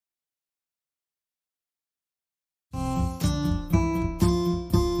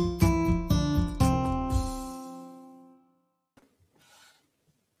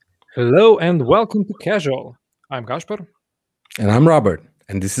Hello and welcome to Casual. I'm Kasper. And I'm Robert,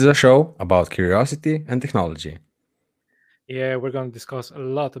 and this is a show about curiosity and technology. Yeah, we're going to discuss a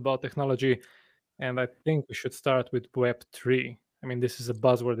lot about technology, and I think we should start with Web3. I mean, this is a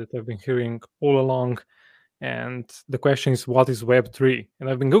buzzword that I've been hearing all along, and the question is, what is Web3? And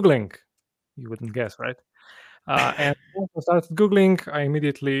I've been Googling. You wouldn't guess, right? And once I started Googling, I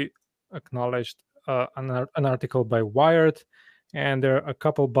immediately acknowledged an article by Wired, and there are a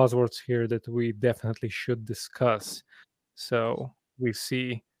couple buzzwords here that we definitely should discuss. So we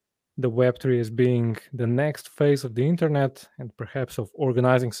see the Web3 as being the next phase of the internet and perhaps of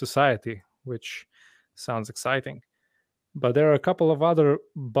organizing society, which sounds exciting. But there are a couple of other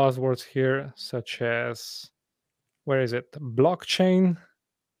buzzwords here, such as where is it? Blockchain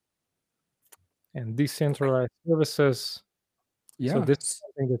and decentralized services. So Yeah. this is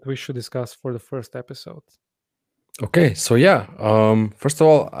something that we should discuss for the first episode. Okay. So yeah. First of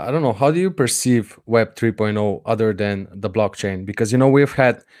all, I don't know. How do you perceive Web 3.0 other than the blockchain? Because we've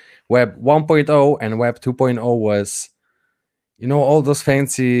had Web 1.0 and Web 2.0 was all those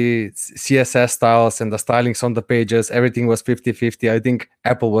fancy CSS styles and the stylings on the pages. Everything was 50-50. I think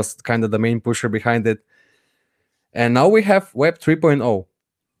Apple was kind of the main pusher behind it. And now we have Web 3.0.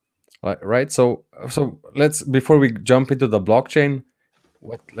 Right. So let's before we jump into the blockchain,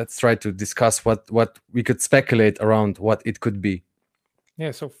 let's try to discuss what we could speculate around what it could be.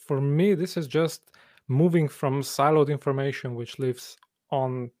 Yeah, so for me, this is just moving from siloed information which lives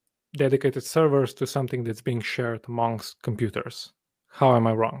on dedicated servers to something that's being shared amongst computers. How am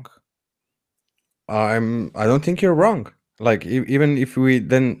I wrong? I don't think you're wrong. Like even if we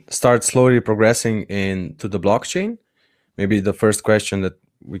then start slowly progressing into the blockchain, maybe the first question that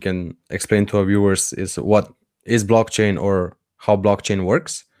we can explain to our viewers is what is blockchain or how blockchain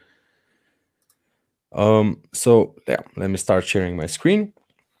works. So yeah, let me start sharing my screen.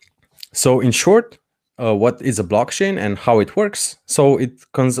 So in short, what is a blockchain and how it works? So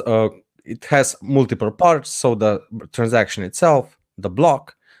it has multiple parts. So the transaction itself, the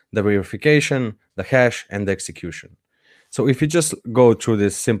block, the verification, the hash, and the execution. So if you just go through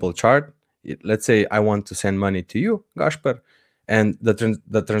this simple chart, let's say I want to send money to you, Gasper, and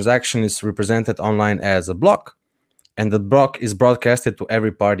the transaction is represented online as a block, and the block is broadcasted to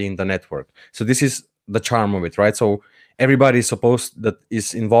every party in the network. So this is the charm of it, right? So everybody supposed that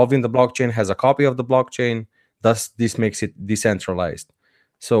is involved in the blockchain has a copy of the blockchain. Thus, this makes it decentralized.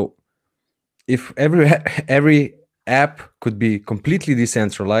 So if every app could be completely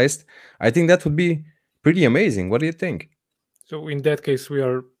decentralized, I think that would be pretty amazing. What do you think? So in that case, we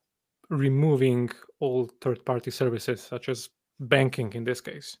are removing all third-party services, such as banking in this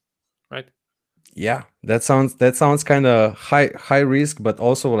case, right? Yeah, that sounds kind of high risk, but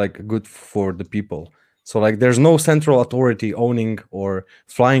also like good for the people. So like there's no central authority owning or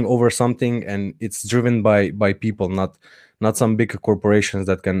flying over something, and it's driven by people, not some big corporations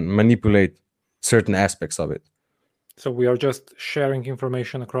that can manipulate certain aspects of it. So we are just sharing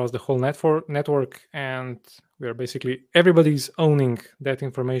information across the whole network, and we are basically everybody's owning that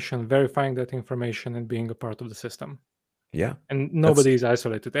information, verifying that information, and being a part of the system. Yeah, And that's nobody is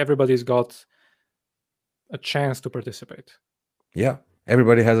isolated. Everybody's got a chance to participate. yeah.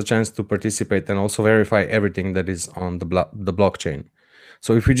 Everybody has a chance to participate and also verify everything that is on the blockchain.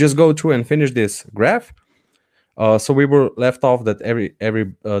 So if we just go through and finish this graph, so we were left off that every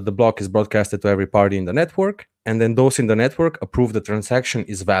the block is broadcasted to every party in the network, and then those in the network approve the transaction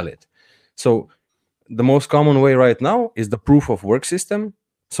is valid. So the most common way right now is the proof of work system.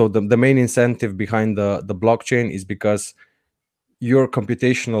 So the main incentive behind the blockchain is because your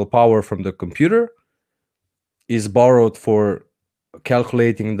computational power from the computer is borrowed for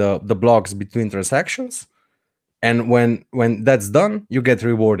calculating the blocks between transactions, and when that's done you get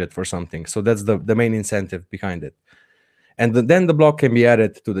rewarded for something. So that's the main incentive behind it. And then the block can be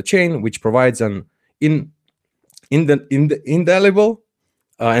added to the chain, which provides an in the indelible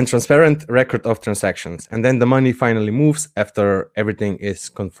and transparent record of transactions. And then the money finally moves after everything is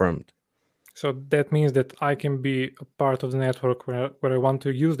confirmed. So that means that I can be a part of the network where I want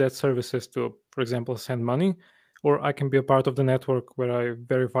to use that services to, for example, send money, or I can be a part of the network where I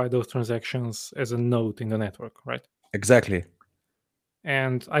verify those transactions as a node in the network, right? Exactly.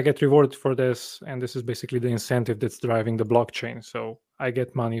 And I get rewarded for this, and this is basically the incentive that's driving the blockchain. So I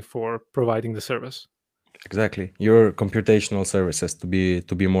get money for providing the service. Exactly. Your computational services to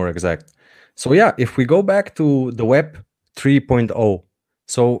be more exact. So yeah, if we go back to the web 3.0,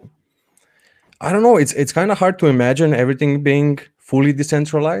 so I don't know, it's kind of hard to imagine everything being fully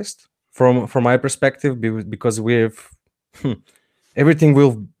decentralized from my perspective because we've everything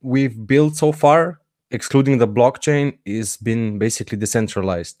we've built so far, excluding the blockchain, is been basically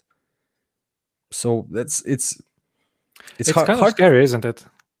decentralized. So it's It's kind of hard. scary, isn't it?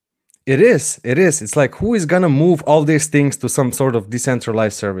 It is. It is. It's like, who is gonna move all these things to some sort of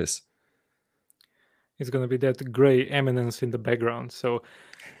decentralized service? It's going to be that gray eminence in the background. So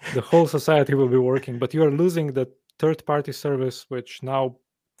the whole society will be working, but you are losing the third party service, which now,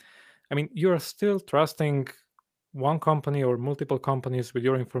 I mean, you are still trusting one company or multiple companies with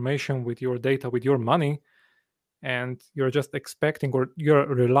your information, with your data, with your money, and you're just expecting or you're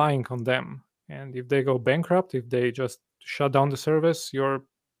relying on them. And if they go bankrupt, if they just shut down the service, you're,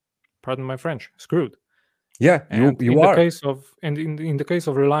 pardon my French, screwed. Yeah, And you in the are. case of in the case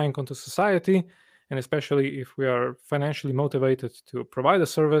of relying on the society, and especially if we are financially motivated to provide a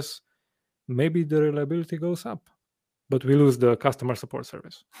service, maybe the reliability goes up, but we lose the customer support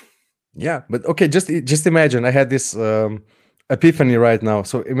service. Yeah, but okay, just imagine. I had this epiphany right now.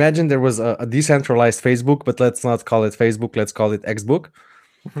 So imagine there was a decentralized Facebook, but let's not call it Facebook. Let's call it Xbook.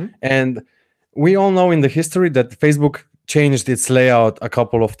 Mhm. And we all know in the history that Facebook changed its layout a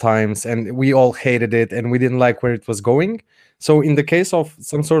couple of times, and we all hated it, and we didn't like where it was going. So in the case of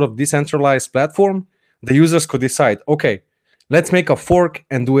some sort of decentralized platform, the users could decide, okay, let's make a fork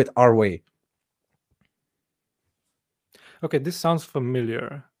and do it our way. Okay, this sounds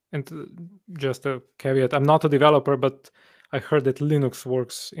familiar. And just a caveat, I'm not a developer, but I heard that Linux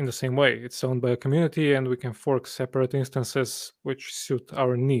works in the same way. It's owned by a community and we can fork separate instances which suit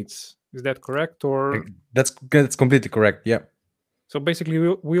our needs. Is that correct? Or That's completely correct. Yeah. so basically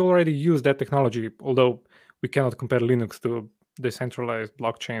we already use that technology, although we cannot compare Linux to decentralized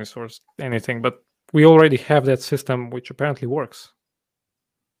blockchains or anything, but we already have that system which apparently works.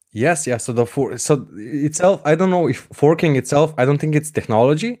 Yes, yeah. So so itself, I don't know if forking itself, I don't think it's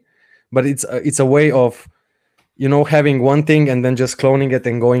technology, but it's a way of, having one thing and then just cloning it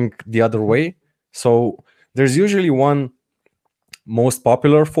and going the other way. So there's usually one most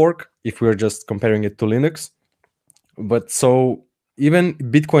popular fork if we're just comparing it to Linux. But so even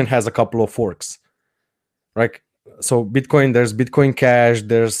Bitcoin has a couple of forks, right? So Bitcoin, there's Bitcoin Cash,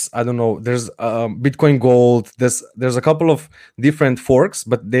 there's, I don't know, there's Bitcoin Gold, there's a couple of different forks,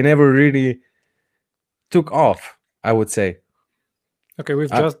 but they never really took off, I would say. Okay,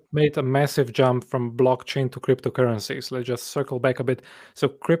 we've Uh, just made a massive jump from blockchain to cryptocurrencies. Let's just circle back a bit. So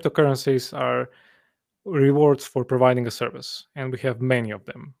cryptocurrencies are rewards for providing a service, and we have many of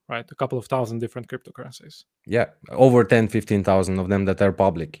them, right? A couple of thousand different cryptocurrencies. yeah, over 10, 15,000 of them that are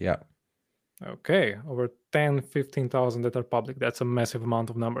public. Yeah. Okay, over 10, 15,000 that are public. That's a massive amount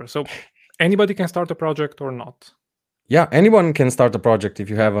of numbers. So anybody can start a project or not. Yeah, anyone can start a project if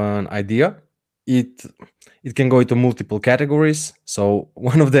you have an idea. It can go into multiple categories. So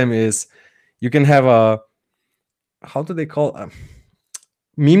one of them is you can have how do they call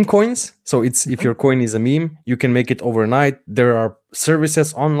meme coins. So it's if your coin is a meme, you can make it overnight. There are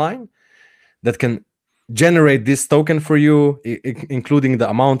services online that can generate this token for you, including the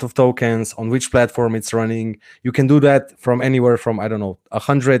amount of tokens, on which platform it's running. You can do that from anywhere from, I don't know,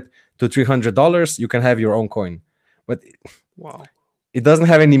 $100 to $300. You can have your own coin, but Wow. it doesn't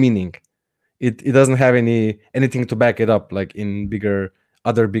have any meaning. It doesn't have anything to back it up, like in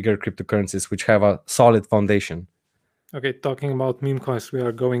other bigger cryptocurrencies which have a solid foundation. Okay, talking about meme coins, we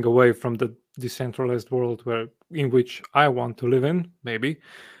are going away from the decentralized world in which I want to live in, maybe.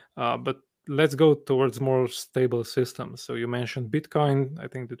 But let's go towards more stable systems. So you mentioned Bitcoin. I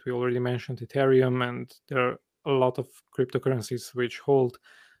think that we already mentioned Ethereum, and there are a lot of cryptocurrencies which hold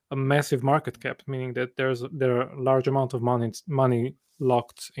a massive market cap, meaning that there are a large amount of money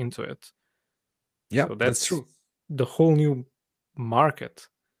locked into it. Yeah, so that's true. The whole new market,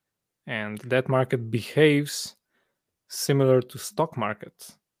 and that market behaves similar to stock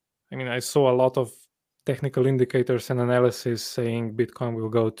market. I mean, I saw a lot of technical indicators and analysis saying Bitcoin will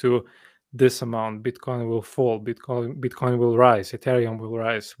go to this amount, Bitcoin will fall, Bitcoin will rise, Ethereum will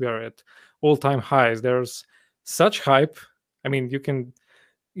rise. We are at all-time highs. There's such hype. I mean, you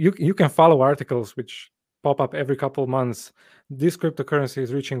can follow articles which pop up every couple of months. This cryptocurrency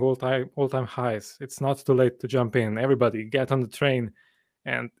is reaching all-time highs. It's not too late to jump in. Everybody get on the train,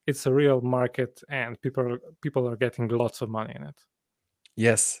 and it's a real market, and people are getting lots of money in it.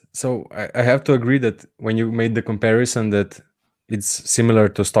 Yes. So I have to agree that when you made the comparison that it's similar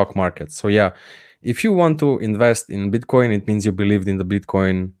to stock market. So yeah, if you want to invest in Bitcoin, it means you believed in the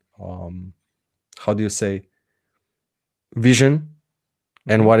Bitcoin, how do you say, vision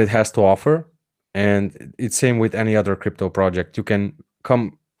and what it has to offer. And it's same with any other crypto project. You can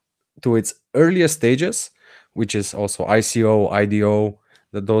come to its earliest stages, which is also ICO, IDO.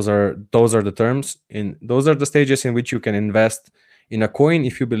 That those are the terms. Those are the stages in which you can invest in a coin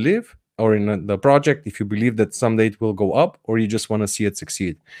if you believe, or in the project, if you believe that someday it will go up, or you just want to see it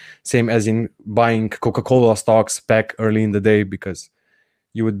succeed. Same as in buying Coca-Cola stocks back early in the day, because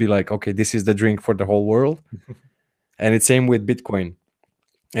you would be like, okay, this is the drink for the whole world. And it's same with Bitcoin.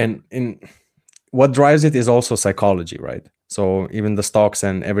 And in what drives it is also psychology, right? So even the stocks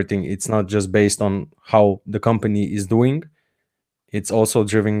and everything, it's not just based on how the company is doing. It's also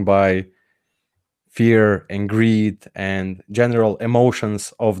driven by fear and greed and general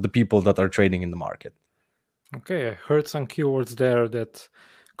emotions of the people that are trading in the market. Okay, I heard some keywords there that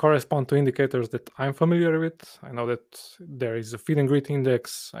correspond to indicators that I'm familiar with. I know that there is a feed and grid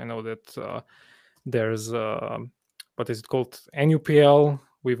index. I know that there's what is it called, NUPL.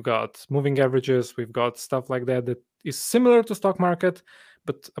 We've got moving averages. We've got stuff like that that is similar to stock market,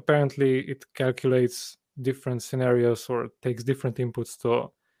 but apparently it calculates different scenarios or takes different inputs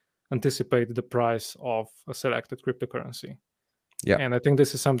to anticipate the price of a selected cryptocurrency. Yeah. And I think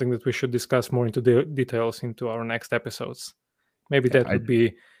this is something that we should discuss more into the details into our next episodes. Maybe that would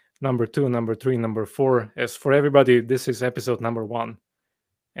be number 2, number 3, number 4. As for everybody, this is episode number 1.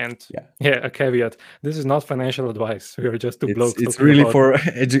 And a caveat: this is not financial advice. We are just two blokes. It's really for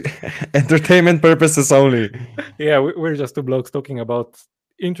entertainment purposes only. Yeah, we're just two blokes talking about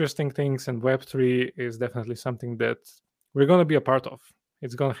interesting things, and Web3 is definitely something that we're going to be a part of.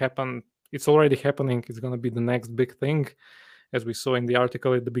 It's going to happen. It's already happening. It's going to be the next big thing, as we saw in the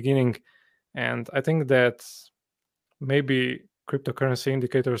article at the beginning. And I think that maybe cryptocurrency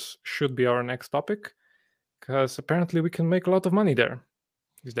indicators should be our next topic, because apparently we can make a lot of money there.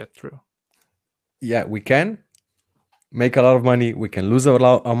 Is that true? Yeah, we can make a lot of money. We can lose a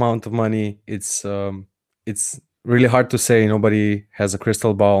lot amount of money. It's really hard to say. Nobody has a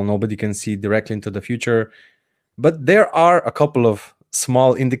crystal ball. Nobody can see directly into the future. But there are a couple of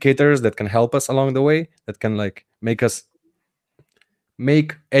small indicators that can help us along the way, that can like make us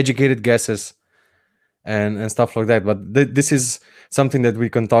make educated guesses and stuff like that. But this is something that we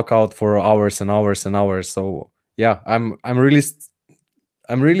can talk out for hours and hours and hours. So yeah, I'm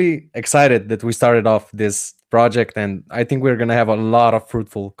really excited that we started off this project, and I think we're gonna have a lot of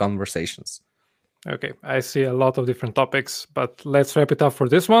fruitful conversations. Okay, I see a lot of different topics, but let's wrap it up for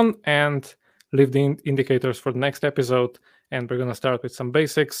this one and leave the indicators for the next episode. And we're gonna start with some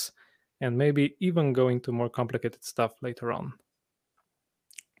basics and maybe even go into more complicated stuff later on.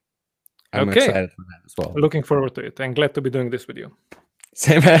 I'm excited for that as well. Looking forward to it, and glad to be doing this with you.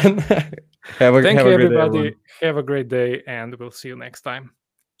 Same, man. Thank you, everybody. Have a great day, and we'll see you next time.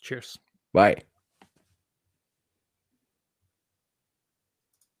 Cheers. Bye.